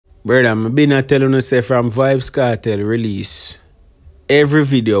Brother, I'm been a telling you say from Vybz Kartel release every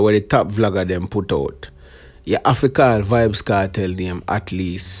video where the top vlogger them put out. You have to call Vybz Kartel name at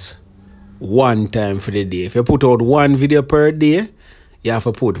least one time for the day. If you put out one video per day, you have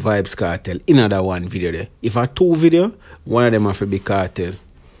to put Vybz Kartel in another one video there. If I two video, one of them have to be Kartel.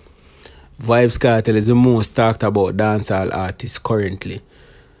 Vybz Kartel is the most talked about dancehall artist currently.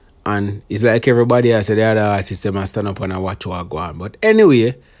 And it's like everybody else, the other artists, they must stand up and watch what go on. But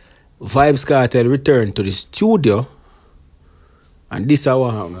anyway, Vybz Kartel returned to the studio. And this is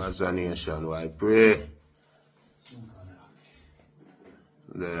what happened. As a nation, I pray.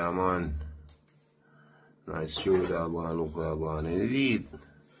 There, man. Nice shoulder, go and look, go and eat.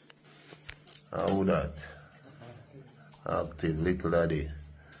 How that? Active little daddy.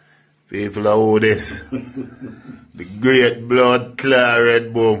 People are who this. The great blood clear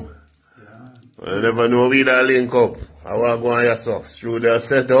red boom. Yeah. I never know we that link up. I want to go on your socks through their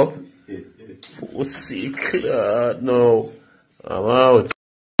setup. Oh, sick lad, no. I'm out.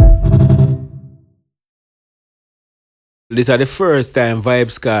 This is the first time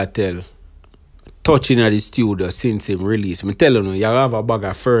Vybz Kartel touching at the studio since him release. I'm telling you, you have a bag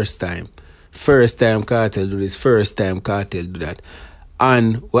of first time. First time Kartel do this, first time Kartel do that.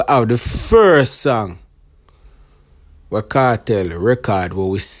 And we have the first song where Kartel record what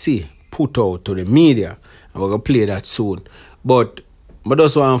we see put out to the media. And we're going to play that soon. But I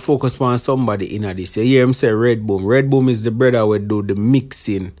just want to focus on somebody in this. You hear him say Red Boom. Red Boom is the brother who do the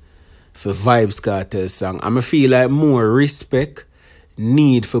mixing for Vybz Kartel song. And I feel like more respect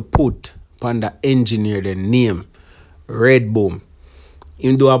need for put upon the engineer the name Red Boom.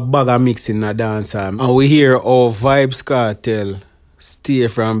 Him do a bag of mixing in a dance. And we hear how Vybz Kartel stay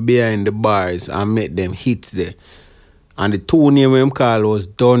from behind the bars and make them hits there. And the two names him call was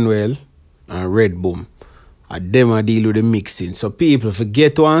Dunwell and Red Boom. And them a deal with the mixing. So people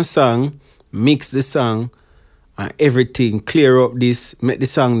forget one song, mix the song, and everything, clear up this, make the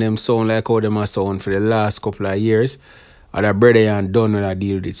song them sound like how them a sound for the last couple of years. And the brother and Dunwell a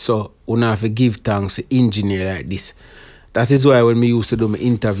deal with it. So we have to give thanks to engineer like this. That is why when we used to do my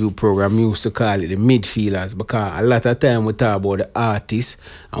interview program, we used to call it the midfielders, because a lot of time we talk about the artists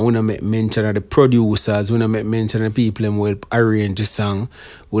and we don't make mention of the producers, we don't make mention of the people who will arrange the song,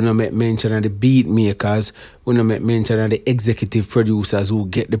 we don't make mention of the beat makers, we don't make mention of the executive producers who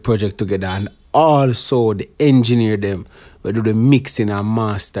get the project together, and also the engineer them we do the mixing and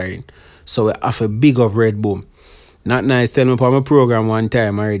mastering. So we have a big up Red Boom. Not nice tell me for my program one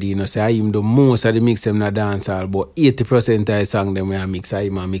time already, you know, say I him do most of the mix them in the dancehall, but 80% of the song them when I mix, I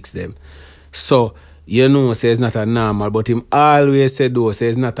him a mix them. So, you know, say it's not a normal, but him always say though, say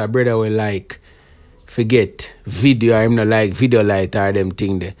it's not a brother we like forget video, him not like video light or them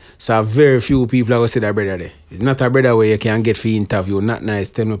thing there. So very few people are going to say that brother there. It's not a brother where you can get for interview, not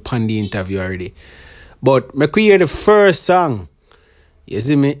nice tell me upon the interview already. But me hear the first song. You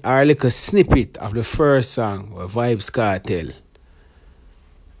see me? Or like a snippet of the first song where Vybz Kartel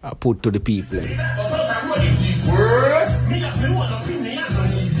I put to the people.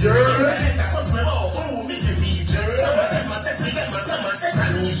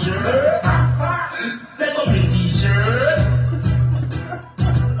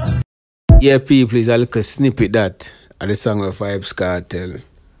 Yeah, people, is a little snippet that of the song of Vybz Kartel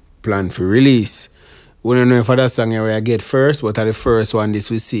planned for release. We don't know if that song where I get first, but the first one this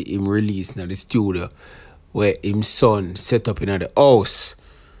we see him release in the studio where him son set up in the house.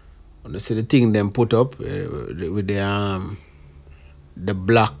 When you see the thing them put up with the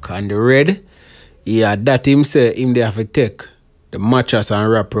black and the red, yeah, that him say him they have to take the mattress and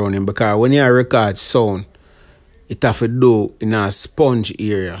wrap around him, because when you record sound, it have to do in a sponge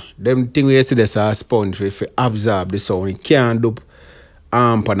area. Them thing we see this a sponge if it absorb the sound. It can't do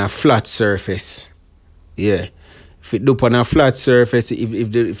on a flat surface. Yeah, if it do on a flat surface,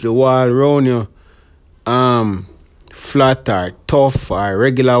 if the wall around you flat or tough or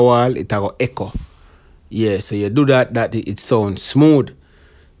regular wall, it will echo. Yeah, so you do that it sounds smooth.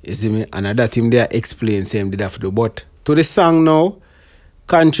 You see me? And that him there explain same did have to do. But to the song now,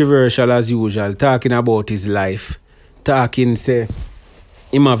 controversial as usual, talking about his life, talking say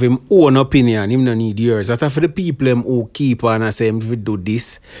him have him own opinion, him no need yours. That's for the people him who keep on and say him fi do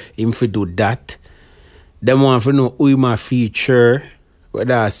this, him fi do that. Them want to know who him a feature,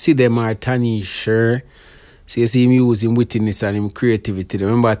 whether I see them or Tanisha. So you see him use him wittiness and him creativity.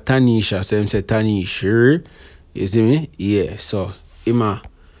 Remember Tanisha, so him say Tanisha. You see me? Yeah, so him a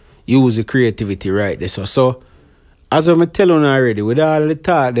use the creativity right there. So as I'm telling you already, with all the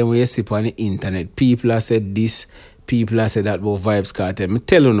talk them we see on the internet, people have said this, people have said that about Vybz Kartel. I'm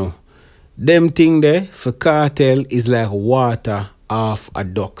telling you, them thing there for Kartel is like water half a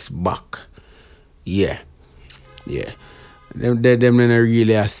duck's back. Yeah. Yeah. Them don't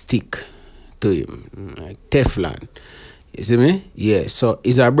really a stick to him. Like Teflon. You see me? Yeah. So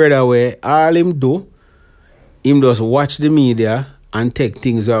he's a brother where all him do, him just watch the media and take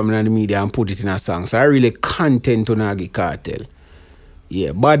things from the media and put it in a song. So I really content on Vybz Kartel.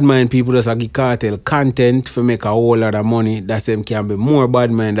 Yeah, bad mind people just Vybz Kartel content for make a whole lot of money. That's him can be more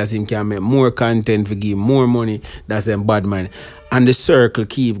bad mind. That's him can make more content for give more money. That's him bad mind. And the circle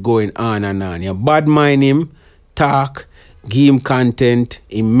keep going on and on. You bad mind him, talk, give him content,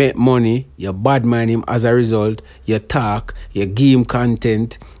 he make money. You bad mind him as a result. You talk, you give him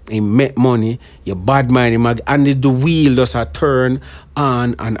content, he make money. You bad mind him and the wheel does a turn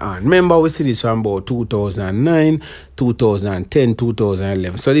on and on. Remember we see this from about 2009, 2010,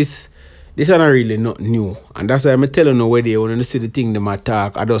 2011. So this is not really not new. And that's why I'm telling you where they want to see the thing them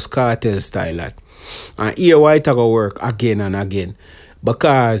attack. I just cartel style at. And here why it go work again and again.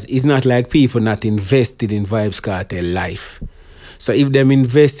 Because it's not like people not invested in Vybz Kartel life. So if them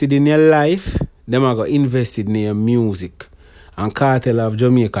invested in your life, them are going to invest in your music. And Kartel of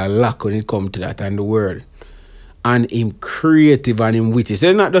Jamaica lack when it comes to that and the world. And him creative and him witty. So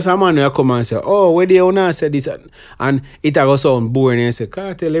it's not just a man who come and say, oh, where they wanna say this? And it will sound boring and say,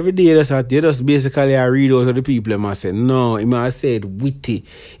 Kartel every day they just basically I read out of the people and say, no, he might have said witty.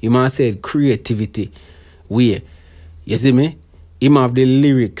 He might have said creativity. Where? You see me? He might have the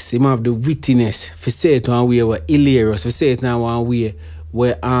lyrics, he might have the wittiness. For say it one way where hilarious, for say it one way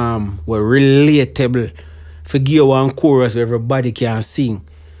where relatable. For give one chorus where everybody can sing.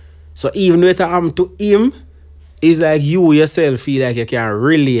 So even though it happened to him, it's like you yourself feel like you can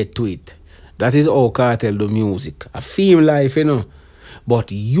relate to it. That is how Kartel do music. A film life, you know.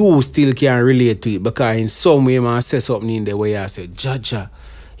 But you still can relate to it because in some way man say something in the way I say, Jaja,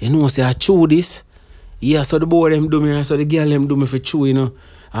 you know, say I chew this. Yeah, so the boy them do me, I saw the girl them do me for chew, you know.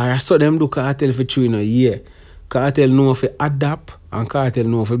 Or I saw them do Kartel for chew, you know. Yeah. Kartel know for adapt and Kartel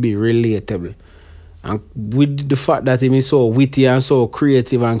know for be relatable. And with the fact that he is so witty and so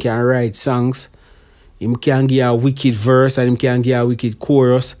creative and can write songs, him can give a wicked verse and him can give a wicked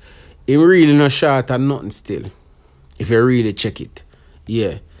chorus. Him really not short and nothing still. If you really check it.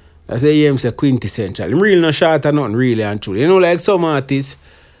 Yeah. That's why him say quintessential. Him really not short and nothing really and truly. You know, like some artists,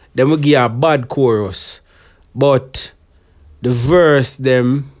 them will give a bad chorus. But the verse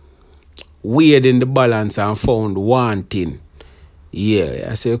them weighed in the balance and found wanting. Yeah,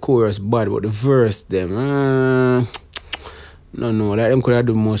 I say chorus bad, but the verse them no, like them could have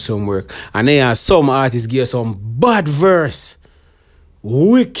done more some work. And then have some artists give some bad verse.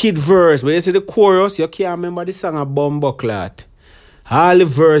 Wicked verse. But you see the chorus, you can't remember the song of Bumbleclot. All the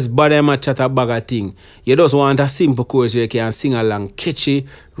verse bad them a chat a bag of thing. You just want a simple chorus where you can sing along, catchy,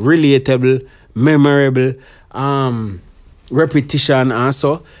 relatable, memorable, repetition and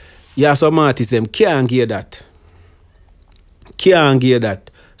so. Yeah, some artists them can't give that. Can't give that.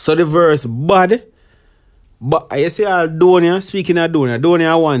 So the verse bad. But you see all Donia, speaking of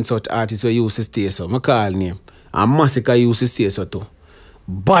Donia one such artist who used to stay so. I call name. And Massacre used to stay so too.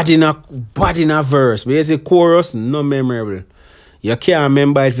 Bad in a verse. But you see chorus, no memorable. You can't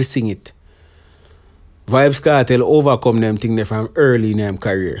remember if you sing it. Vybz Kartel overcome them things from early in their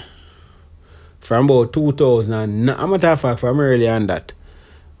career. From about 2009. I'm not a fact from early on that.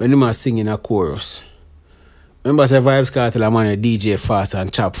 When they were singing a chorus. Remember say Vybz Kartel a man a DJ fast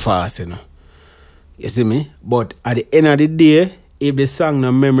and chop fast, you know. You see me? But at the end of the day, if the song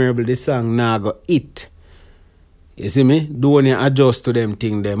not memorable, the song not go hit. You see me? Don't adjust to them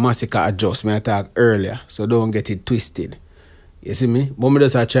thing there. Massacre adjust. I talk earlier. So don't get it twisted. You see me? But me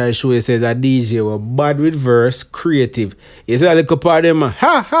just try to show you says a DJ was bad with verse, creative. You see that little part of them,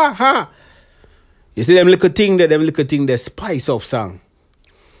 ha ha ha. You see them little thing there, spice up song.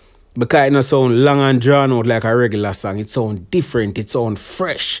 Because it not sound long and drawn out like a regular song. It sound different. It sound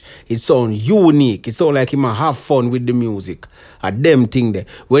fresh. It sound unique. It sound like you might have fun with the music. A them thing there.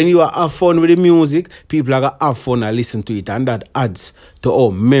 When you have fun with the music, people are going to have fun and listen to it. And that adds to how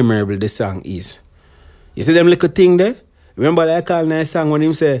memorable the song is. You see them little thing there? Remember that I call nice song when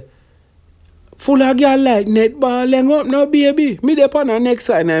him say, full of girl like netball, hang up now, baby. Me dey on the next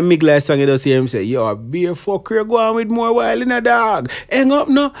side and I make like song, you just see him say, yo, be a fucker, you go on with more while in a dog. Hang up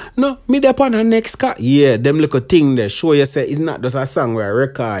no, me dey on the next car. Yeah, them little thing there, show you say, it's not just a song where I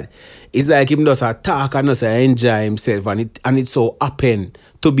record. It's like him just a talk and just enjoy himself and it so happen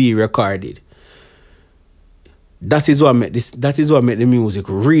to be recorded. That is what make the music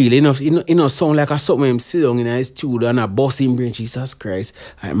real. You know, sound like a something him sit down in a studio and a boss him bring Jesus Christ.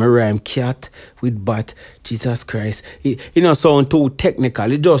 I'm a rhyme cat with bat, Jesus Christ. It sound too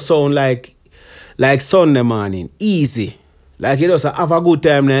technical. It just sound like Sunday morning. Easy. Like you just have a good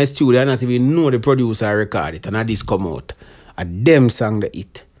time in the studio and not even know the producer record it and this come out. A them song the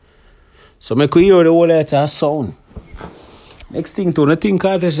hit. So make we hear the whole letter sound. Next thing too, I think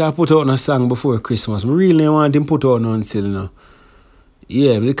Kartel shall put out a song before Christmas. I really want him put out until now.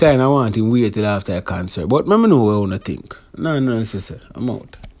 Yeah, I kind of want him wait till after a concert. But I know what I think. No, necessary. I'm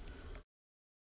out.